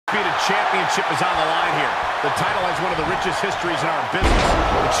Undisputed championship is on the line here. The title has one of the richest histories in our business.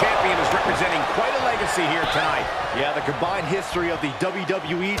 The champion is representing quite a legacy here tonight. Yeah, the combined history of the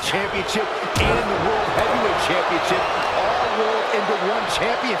WWE Championship and the World Heavyweight Championship all rolled into one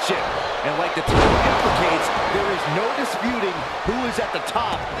championship. And like the title implicates, there is no disputing who is at the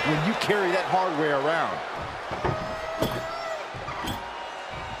top when you carry that hardware around.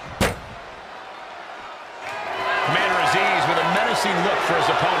 With a menacing look for his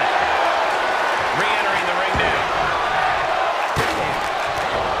opponent. Re-entering the ring now.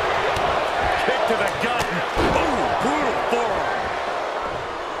 Kick to the gut. Ooh, brutal forearm.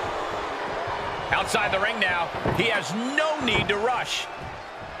 Outside the ring now. He has no need to rush.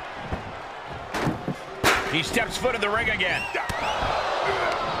 He steps foot in the ring again.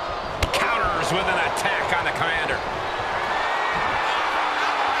 Counters with an attack on the commander.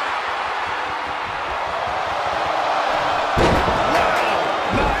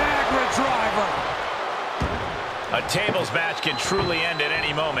 A tables match can truly end at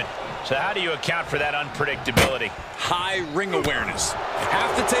any moment. So how do you account for that unpredictability? High ring awareness.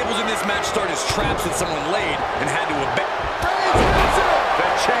 Half the tables in this match start as traps that someone laid and had to abandon.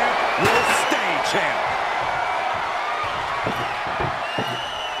 The champ will stay champ.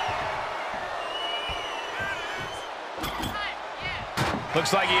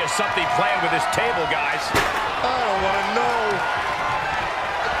 Looks like he has something planned with his table, guys. I don't want to know.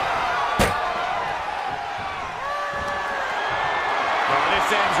 This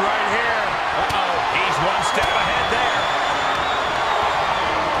ends right here. Uh-oh, he's one step ahead there.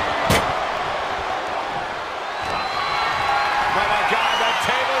 Oh, my God, that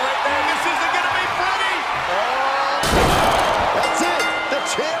table right there. This isn't going to be pretty. Oh, that's it. The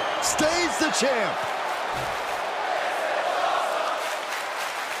champ stays the champ.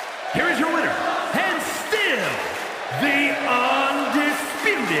 Here is your winner, and still the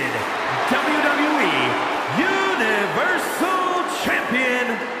undisputed WWE Universal Champion,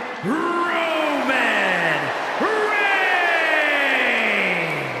 Roman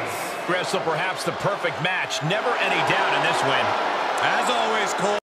Reigns! Wrestle perhaps the perfect match. Never any doubt in this win. As always, Cole.